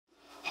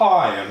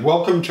Hi, and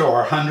welcome to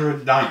our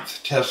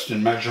 109th test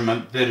and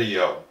measurement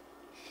video.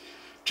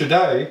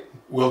 Today,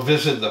 we'll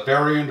visit the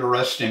very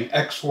interesting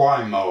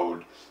XY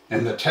mode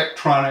in the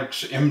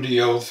Tektronix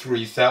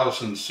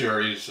MDO3000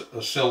 series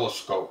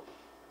oscilloscope.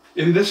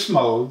 In this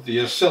mode,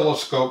 the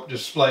oscilloscope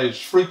displays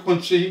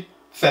frequency,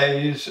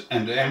 phase,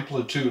 and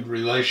amplitude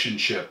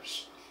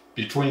relationships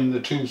between the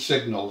two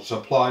signals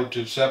applied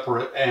to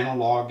separate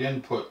analog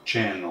input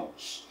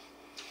channels.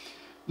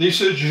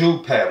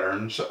 Lissajous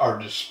patterns are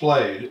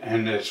displayed,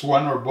 and as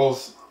one or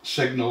both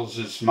signals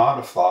is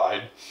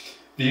modified,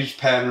 these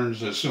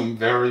patterns assume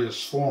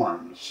various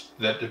forms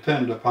that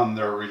depend upon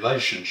their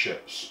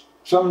relationships.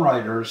 Some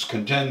writers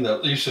contend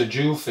that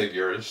Lissajous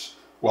figures,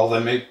 while they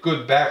make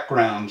good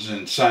backgrounds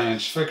in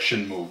science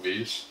fiction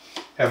movies,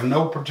 have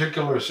no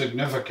particular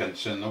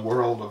significance in the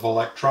world of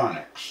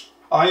electronics.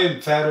 I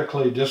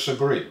emphatically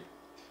disagree.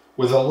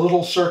 With a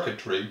little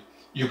circuitry,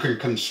 you can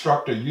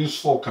construct a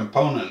useful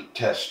component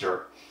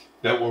tester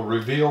that will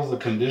reveal the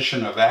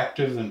condition of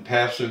active and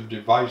passive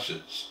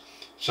devices,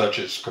 such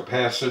as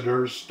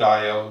capacitors,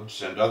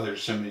 diodes, and other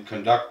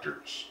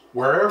semiconductors.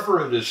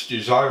 Wherever it is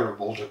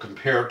desirable to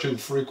compare two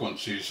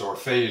frequencies or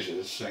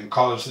phases and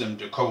cause them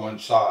to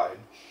coincide,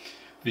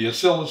 the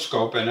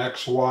oscilloscope in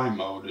XY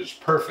mode is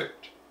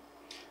perfect.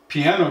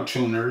 Piano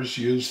tuners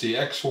use the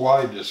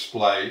XY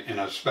display in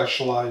a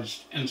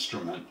specialized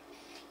instrument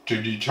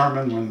to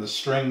determine when the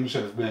strings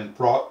have been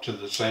brought to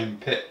the same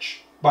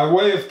pitch. By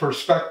way of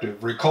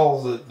perspective,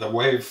 recall that the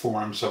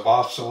waveforms of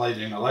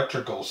oscillating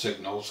electrical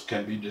signals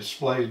can be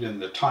displayed in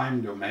the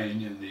time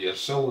domain in the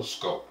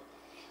oscilloscope,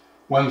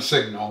 one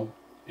signal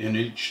in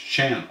each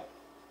channel.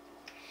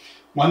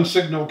 One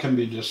signal can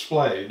be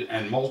displayed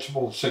and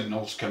multiple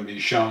signals can be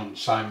shown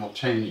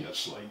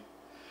simultaneously.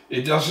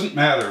 It doesn't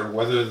matter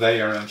whether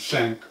they are in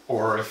sync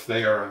or if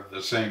they are of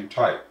the same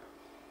type.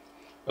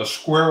 A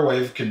square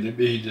wave can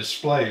be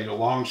displayed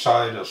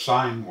alongside a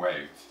sine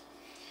wave.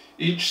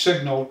 Each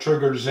signal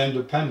triggers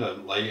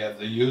independently at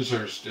the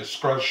user's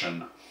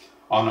discretion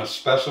on a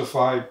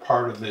specified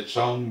part of its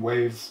own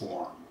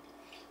waveform,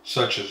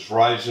 such as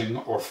rising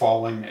or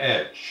falling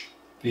edge.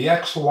 The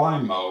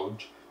XY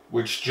mode,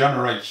 which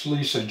generates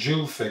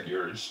Lissajous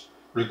figures,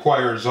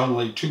 requires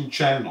only two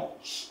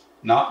channels,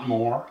 not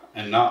more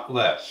and not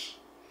less.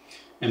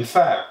 In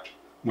fact,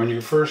 when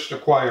you first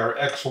acquire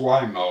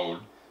XY mode,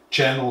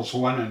 channels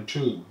 1 and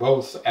 2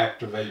 both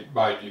activate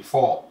by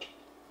default.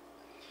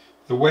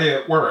 The way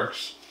it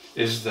works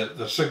is that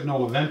the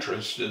signal of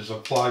interest is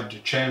applied to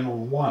channel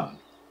 1.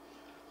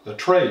 The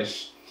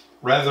trace,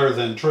 rather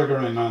than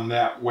triggering on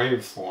that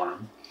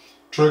waveform,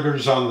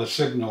 triggers on the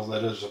signal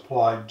that is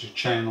applied to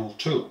channel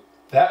 2.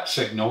 That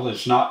signal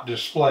is not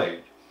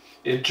displayed.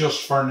 It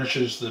just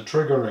furnishes the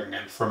triggering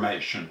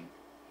information.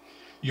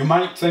 You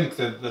might think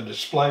that the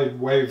displayed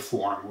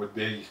waveform would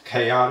be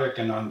chaotic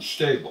and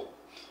unstable,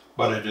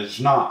 but it is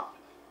not,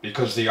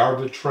 because the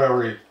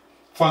arbitrary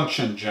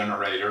function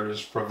generator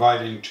is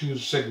providing two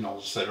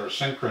signals that are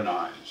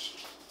synchronized.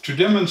 To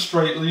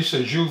demonstrate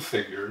Lissajous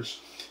figures,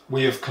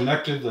 we have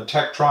connected the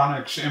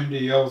Tektronix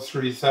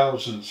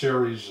MDO3000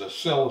 series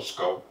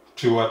oscilloscope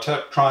to a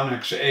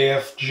Tektronix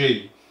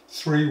AFG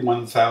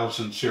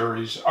 31000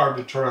 series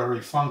arbitrary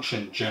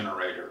function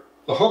generator.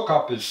 The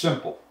hookup is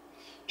simple.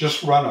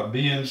 Just run a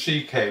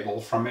BNC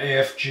cable from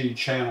AFG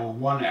channel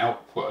 1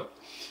 output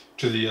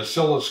to the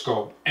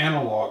oscilloscope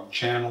analog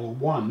channel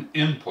 1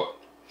 input,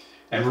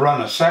 and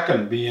run a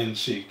second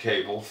BNC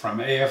cable from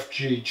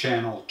AFG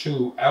channel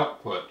 2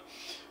 output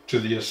to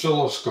the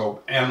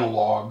oscilloscope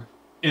analog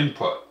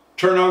input.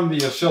 Turn on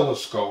the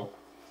oscilloscope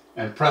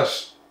and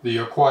press the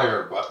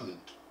Acquire button.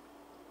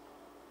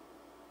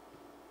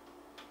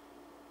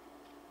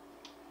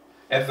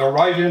 At the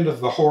right end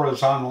of the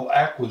horizontal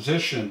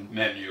acquisition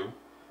menu,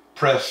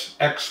 press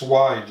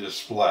XY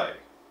display.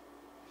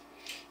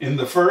 In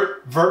the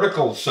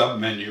vertical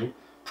submenu,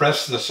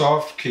 press the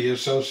soft key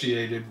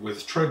associated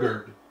with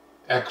triggered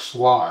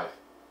XY.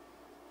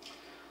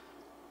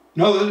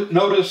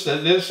 Notice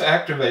that this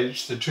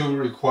activates the two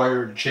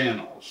required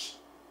channels.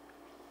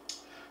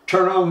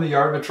 Turn on the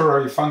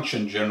arbitrary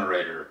function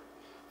generator.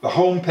 The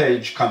home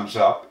page comes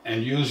up,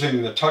 and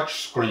using the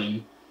touch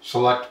screen,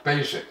 select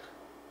Basic.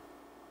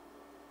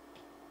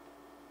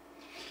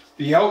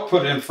 The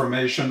output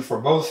information for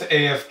both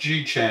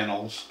AFG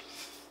channels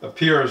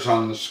appears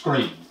on the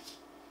screen.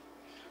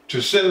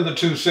 To send the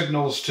two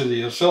signals to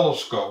the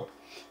oscilloscope,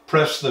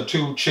 press the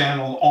two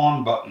channel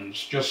on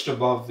buttons just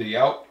above the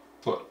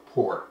output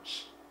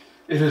ports.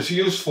 It is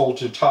useful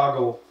to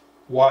toggle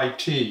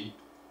YT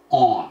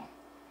on.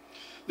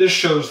 This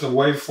shows the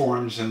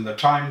waveforms in the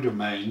time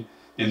domain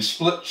in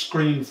split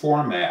screen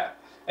format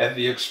at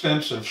the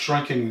expense of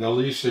shrinking the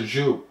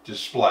Lissajous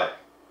display.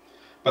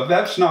 But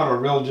that's not a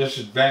real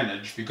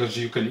disadvantage, because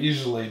you can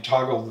easily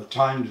toggle the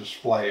time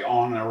display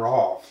on or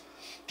off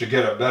to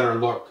get a better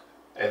look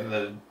at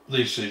the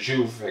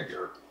Lissajous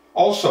figure.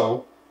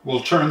 Also, we'll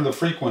turn the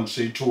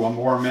frequency to a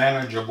more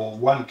manageable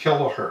 1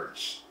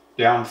 kHz,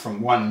 down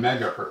from 1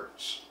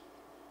 MHz.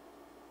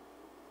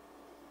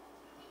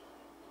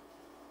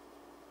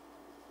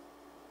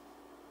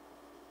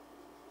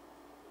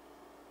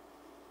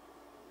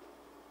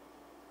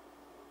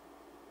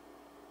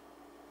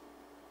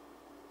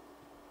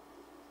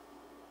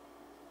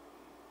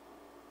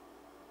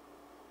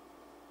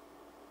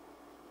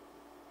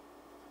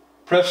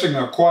 Pressing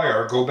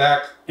acquire, go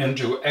back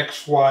into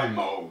XY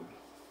mode.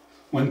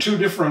 When two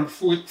different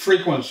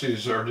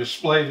frequencies are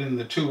displayed in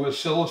the two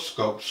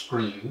oscilloscope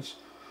screens,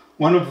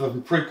 one of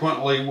them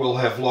frequently will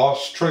have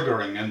lost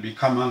triggering and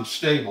become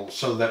unstable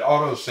so that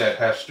autoset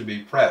has to be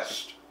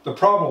pressed. The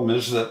problem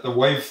is that the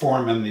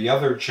waveform in the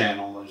other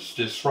channel is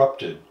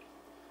disrupted.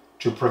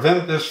 To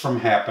prevent this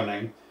from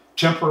happening,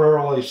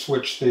 temporarily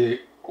switch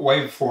the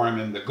waveform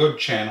in the good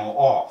channel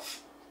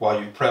off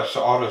while you press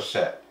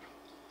autoset.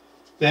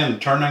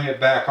 Then, turning it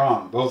back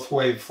on, both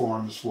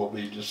waveforms will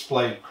be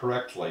displayed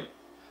correctly.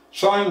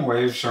 Sine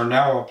waves are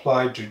now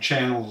applied to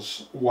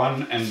channels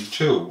 1 and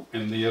 2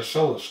 in the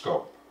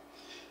oscilloscope,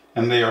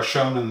 and they are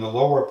shown in the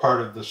lower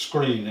part of the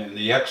screen in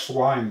the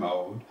XY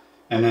mode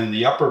and in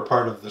the upper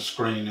part of the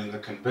screen in the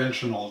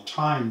conventional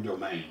time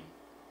domain.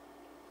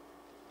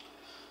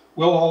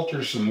 We'll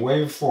alter some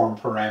waveform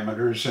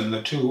parameters in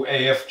the two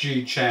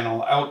AFG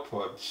channel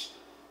outputs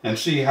and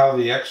see how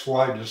the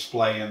XY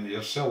display in the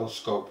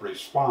oscilloscope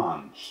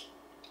responds.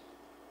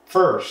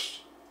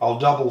 First, I'll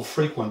double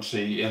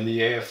frequency in the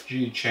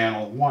AFG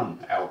channel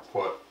 1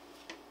 output.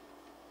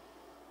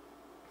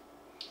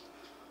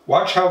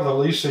 Watch how the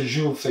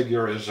Lissajous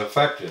figure is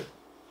affected.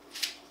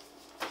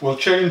 We'll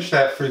change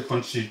that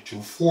frequency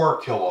to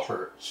 4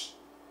 kHz.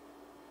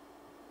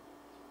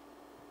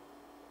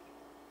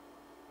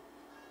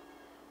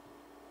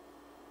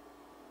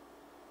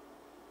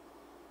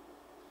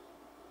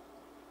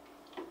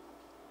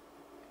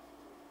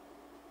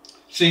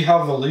 See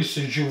how the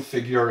Lissajous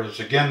figure is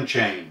again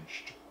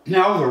changed.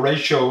 Now the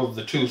ratio of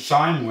the two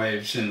sine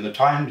waves in the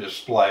time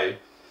display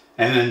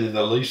and in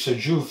the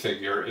Lissajous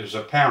figure is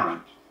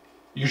apparent.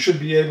 You should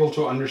be able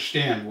to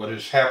understand what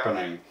is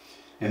happening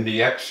in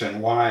the X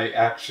and Y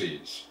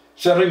axes.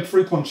 Setting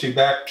frequency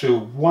back to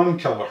 1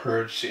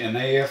 kHz in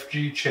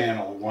AFG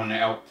channel 1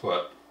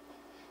 output.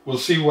 We'll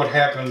see what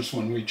happens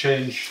when we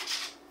change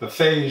the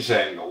phase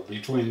angle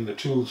between the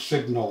two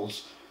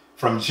signals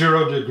from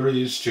 0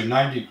 degrees to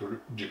 90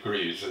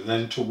 degrees and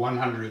then to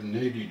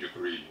 180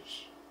 degrees.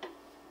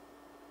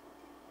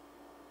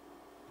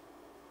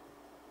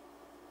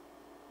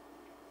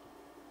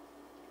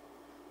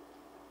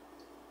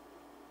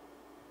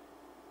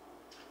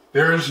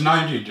 There is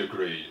 90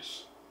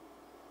 degrees.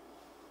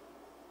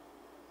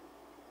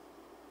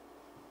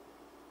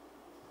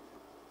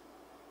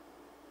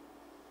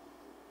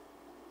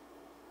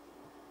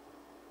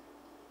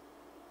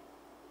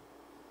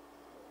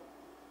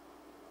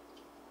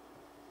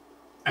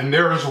 And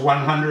there is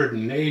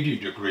 180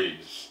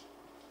 degrees.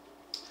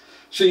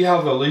 See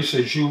how the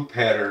Lissajous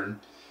pattern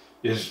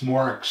is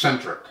more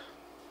eccentric.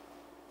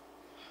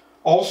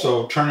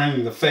 Also,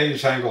 turning the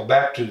phase angle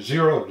back to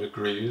 0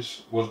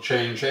 degrees will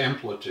change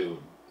amplitude.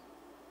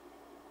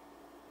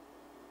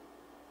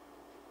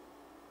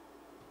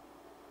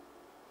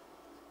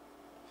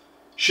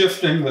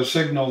 Shifting the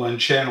signal in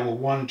channel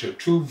 1 to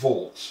 2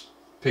 volts,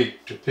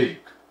 peak to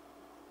peak.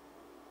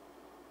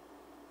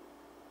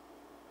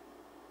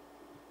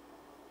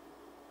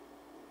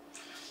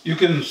 You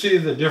can see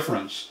the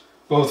difference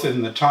both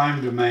in the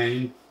time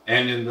domain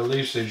and in the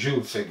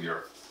Lissajous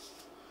figure.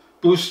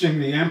 Boosting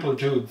the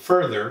amplitude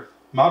further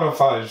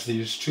modifies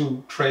these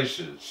two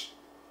traces.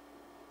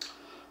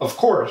 Of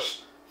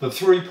course, the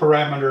three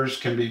parameters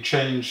can be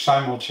changed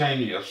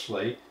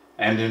simultaneously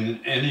and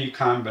in any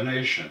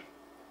combination.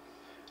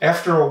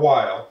 After a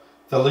while,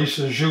 the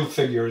Lissajous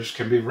figures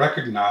can be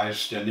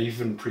recognized and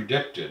even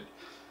predicted,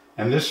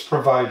 and this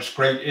provides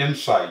great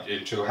insight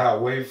into how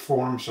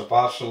waveforms of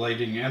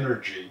oscillating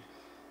energy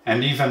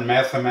and even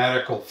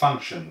mathematical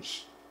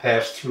functions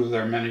pass through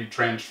their many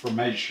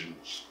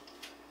transformations.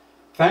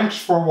 Thanks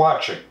for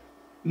watching.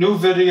 New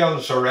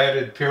videos are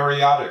added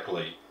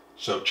periodically,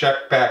 so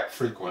check back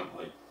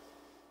frequently.